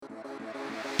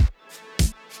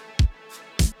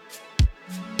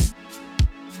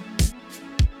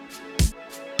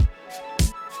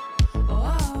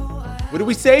do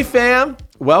we say, fam?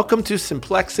 Welcome to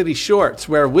Simplexity Shorts,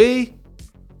 where we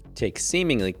take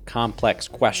seemingly complex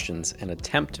questions and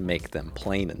attempt to make them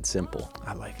plain and simple.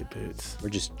 I like it, Boots. We're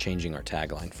just changing our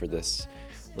tagline for this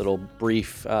little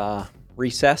brief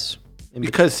recess.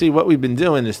 Because, see, what we've been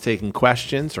doing is taking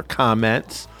questions or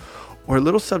comments or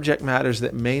little subject matters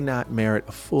that may not merit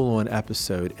a full-on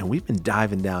episode, and we've been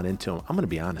diving down into them. I'm going to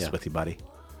be honest with you, buddy.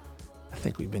 I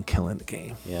think we've been killing the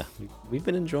game. Yeah, we've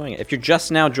been enjoying it. If you're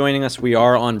just now joining us, we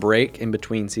are on break in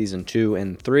between season 2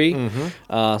 and 3.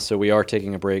 Mm-hmm. So we are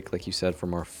taking a break, like you said,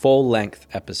 from our full-length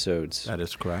episodes. That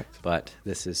is correct. But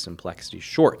this is Simplexity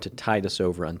Short to tide us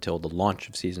over until the launch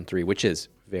of season 3, which is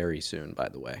very soon, by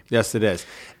the way. Yes, it is.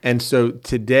 And so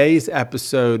today's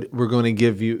episode, we're going to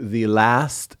give you the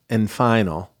last and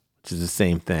final, which is the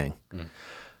same thing,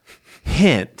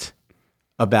 hint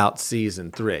about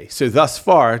season 3. So thus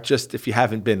far, just if you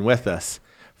haven't been with us,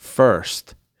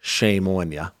 first, shame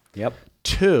on you. Yep.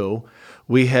 2,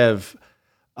 we have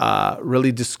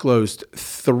really disclosed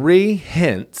 3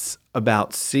 hints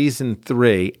about season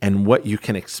 3 and what you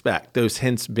can expect. Those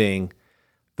hints being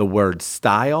the word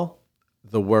style,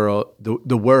 the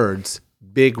words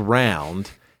big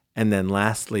round, and then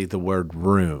lastly, the word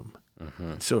room.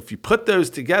 Mm-hmm. So if you put those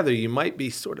together, you might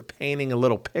be sort of painting a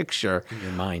little picture. In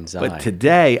your mind's eye. But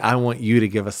today, I want you to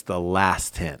give us the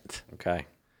last hint. Okay.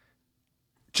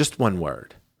 Just one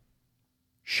word.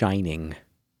 Shining.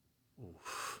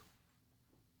 Oof.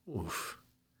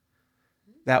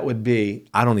 That would be,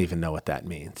 I don't even know what that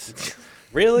means.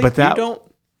 Really? But that, you don't?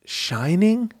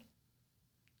 Shining?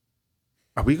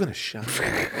 Are we going to shine?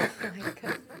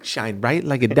 Shine bright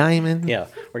like a diamond? Yeah,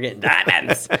 we're getting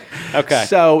diamonds. Okay.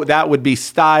 So that would be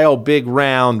style, big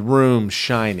round, room,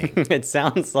 shining. It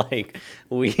sounds like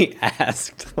we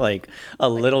asked like a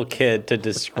little kid to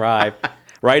describe,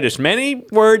 write as many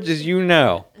words as you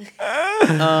know.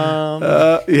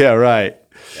 Yeah, right.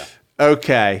 Yeah.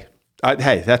 Okay.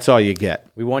 Hey, that's all you get.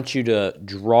 We want you to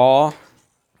draw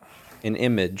an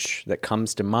image that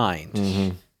comes to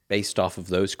mind based off of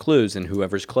those clues, and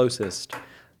whoever's closest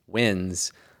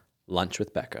wins lunch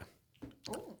with Becca.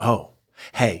 Oh,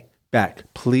 hey,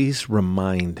 Beck, please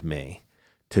remind me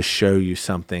to show you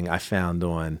something I found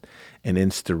on an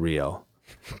Insta reel.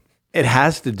 It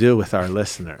has to do with our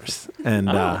listeners. And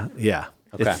yeah,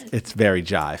 okay. It's very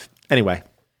jive. Anyway.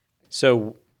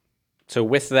 So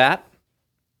with that,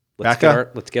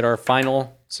 let's get our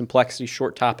final Simplexity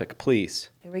short topic, please.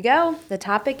 Here we go. The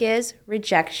topic is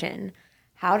rejection.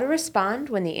 How to respond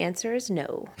when the answer is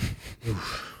no.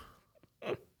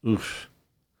 Oof.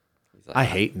 I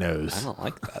hate no's. I don't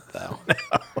like that, though. No.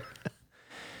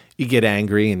 You get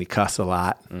angry and you cuss a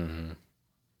lot. Mm-hmm.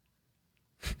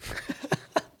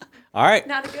 All right.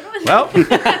 Not a good one. Well,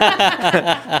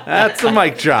 that's a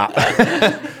mic drop.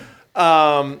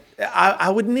 I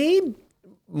would need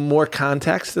more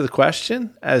context to the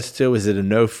question as to, is it a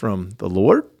no from the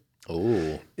Lord?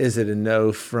 Oh. Is it a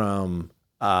no from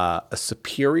a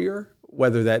superior,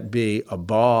 whether that be a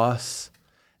boss,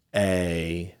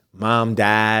 a mom,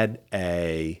 dad,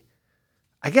 I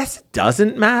guess it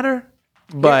doesn't matter,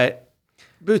 but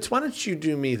Boots, why don't you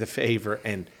do me the favor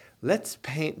and let's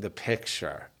paint the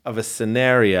picture of a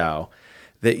scenario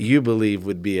that you believe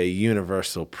would be a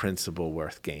universal principle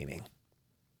worth gaining.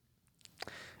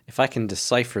 If I can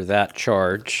decipher that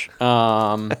charge,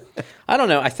 I don't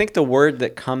know. I think the word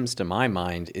that comes to my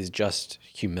mind is just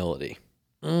humility.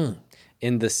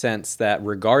 In the sense that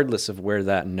regardless of where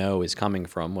that no is coming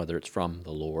from, whether it's from the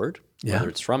Lord, whether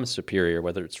it's from a superior,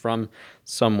 whether it's from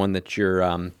someone that you're,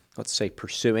 let's say,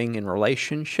 pursuing in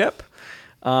relationship,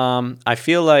 I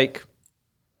feel like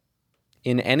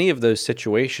in any of those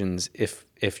situations,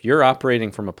 if you're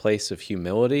operating from a place of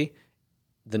humility,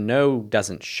 the no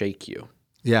doesn't shake you.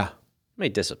 Yeah. It may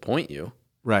disappoint you.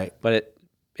 Right. But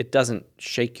it doesn't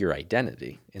shake your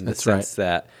identity in the sense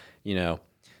that, you know,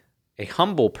 a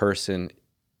humble person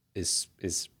is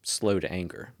slow to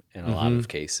anger in a lot of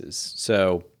cases.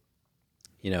 So,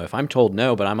 you know, if I'm told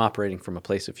no, but I'm operating from a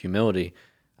place of humility,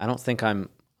 I don't think I'm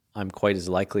quite as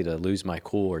likely to lose my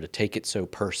cool or to take it so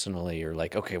personally or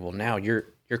like, okay, well now you're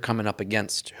coming up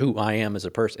against who I am as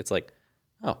a person. It's like,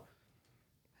 oh,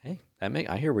 hey,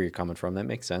 I hear where you're coming from. That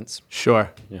makes sense.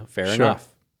 Sure. You know, fair enough.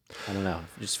 I don't know.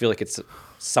 I just feel like it's a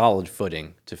solid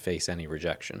footing to face any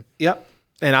rejection. Yep.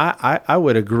 And I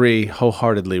would agree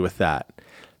wholeheartedly with that.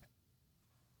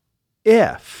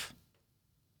 If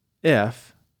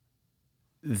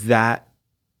that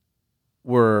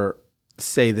were,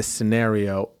 say, the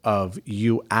scenario of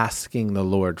you asking the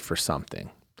Lord for something.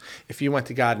 If you went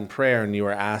to God in prayer and you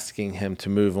were asking him to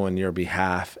move on your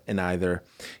behalf and either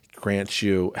grant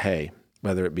you, hey,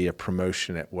 whether it be a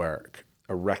promotion at work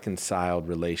a reconciled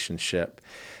relationship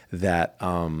that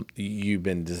you've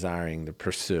been desiring to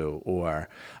pursue, or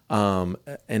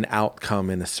an outcome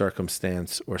in a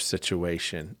circumstance or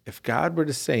situation. If God were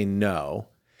to say no,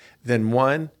 then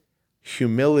one,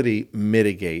 humility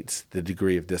mitigates the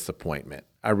degree of disappointment.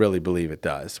 I really believe it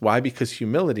does. Why? Because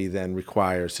humility then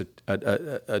requires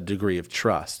a degree of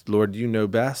trust. Lord, you know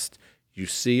best. You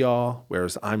see all,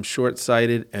 whereas I'm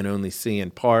short-sighted and only see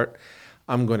in part.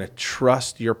 I'm going to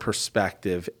trust your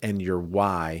perspective and your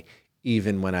why,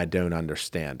 even when I don't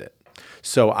understand it.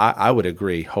 So I would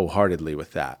agree wholeheartedly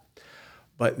with that.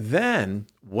 But then,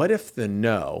 what if the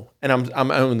no, and I'm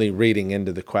only reading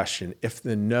into the question, if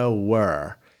the no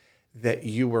were that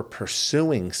you were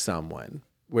pursuing someone,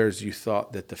 whereas you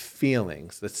thought that the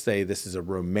feelings, let's say this is a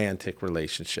romantic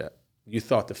relationship, you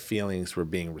thought the feelings were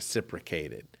being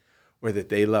reciprocated, or that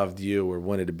they loved you or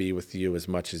wanted to be with you as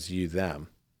much as you them,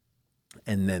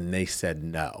 and then they said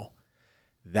no,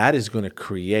 that is going to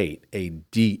create a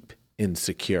deep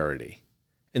insecurity.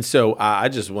 And so I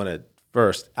just want to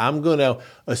first, I'm going to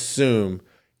assume,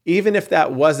 even if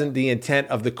that wasn't the intent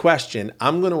of the question,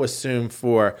 I'm going to assume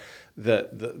for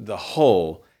the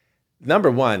whole,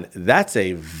 number one, that's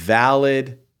a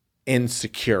valid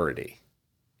insecurity,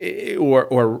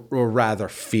 or rather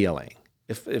feeling.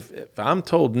 If I'm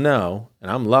told no and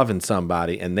I'm loving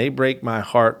somebody and they break my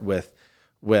heart with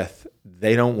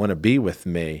they don't want to be with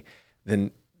me,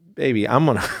 then baby, I'm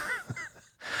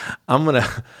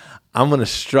gonna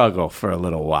struggle for a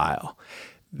little while.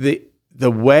 The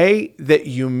way that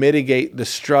you mitigate the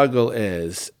struggle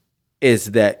is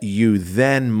that you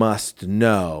then must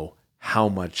know how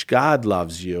much God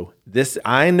loves you.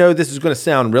 I know this is going to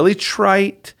sound really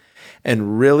trite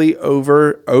and really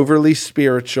overly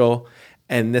spiritual,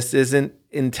 and this isn't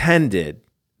intended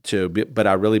to, but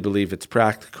I really believe it's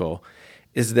practical,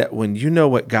 is that when you know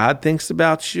what God thinks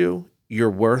about you, your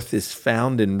worth is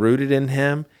found and rooted in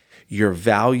him, your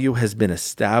value has been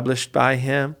established by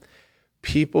him,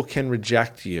 people can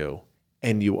reject you,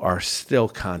 and you are still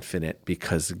confident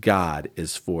because God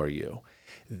is for you.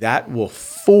 That will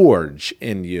forge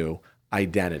in you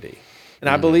identity. And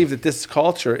I believe that this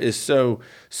culture is so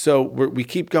we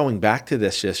keep going back to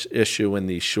this issue in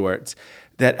these shorts,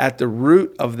 that at the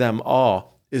root of them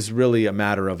all is really a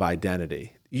matter of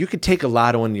identity. You can take a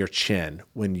lot on your chin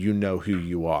when you know who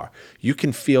you are. You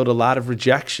can field a lot of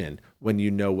rejection when you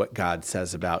know what God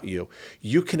says about you.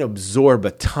 You can absorb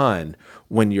a ton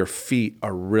when your feet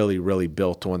are really, really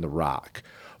built on the rock.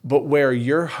 But where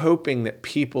you're hoping that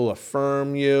people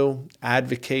affirm you,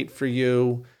 advocate for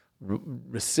you,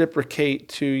 reciprocate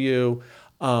to you,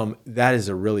 that is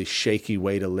a really shaky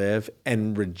way to live.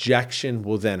 And rejection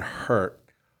will then hurt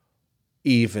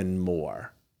even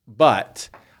more. But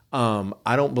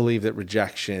I don't believe that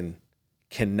rejection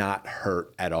cannot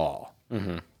hurt at all.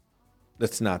 Mm-hmm.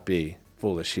 Let's not be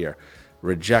foolish here.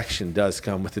 Rejection does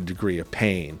come with a degree of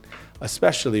pain,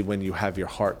 especially when you have your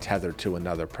heart tethered to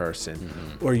another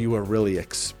person, or you are really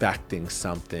expecting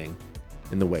something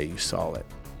in the way you saw it.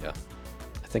 Yeah.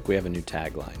 I think we have a new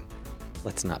tagline.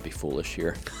 Let's not be foolish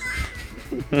here.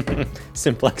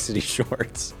 Simplexity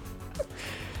shorts.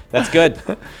 That's good.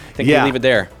 I think we leave it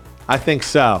there. I think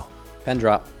so. Pen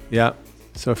drop. Yeah.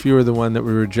 So if you were the one that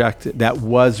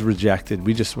was rejected,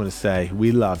 we just want to say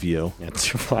we love you.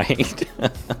 That's right.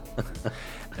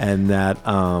 And that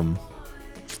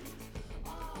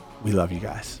we love you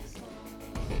guys.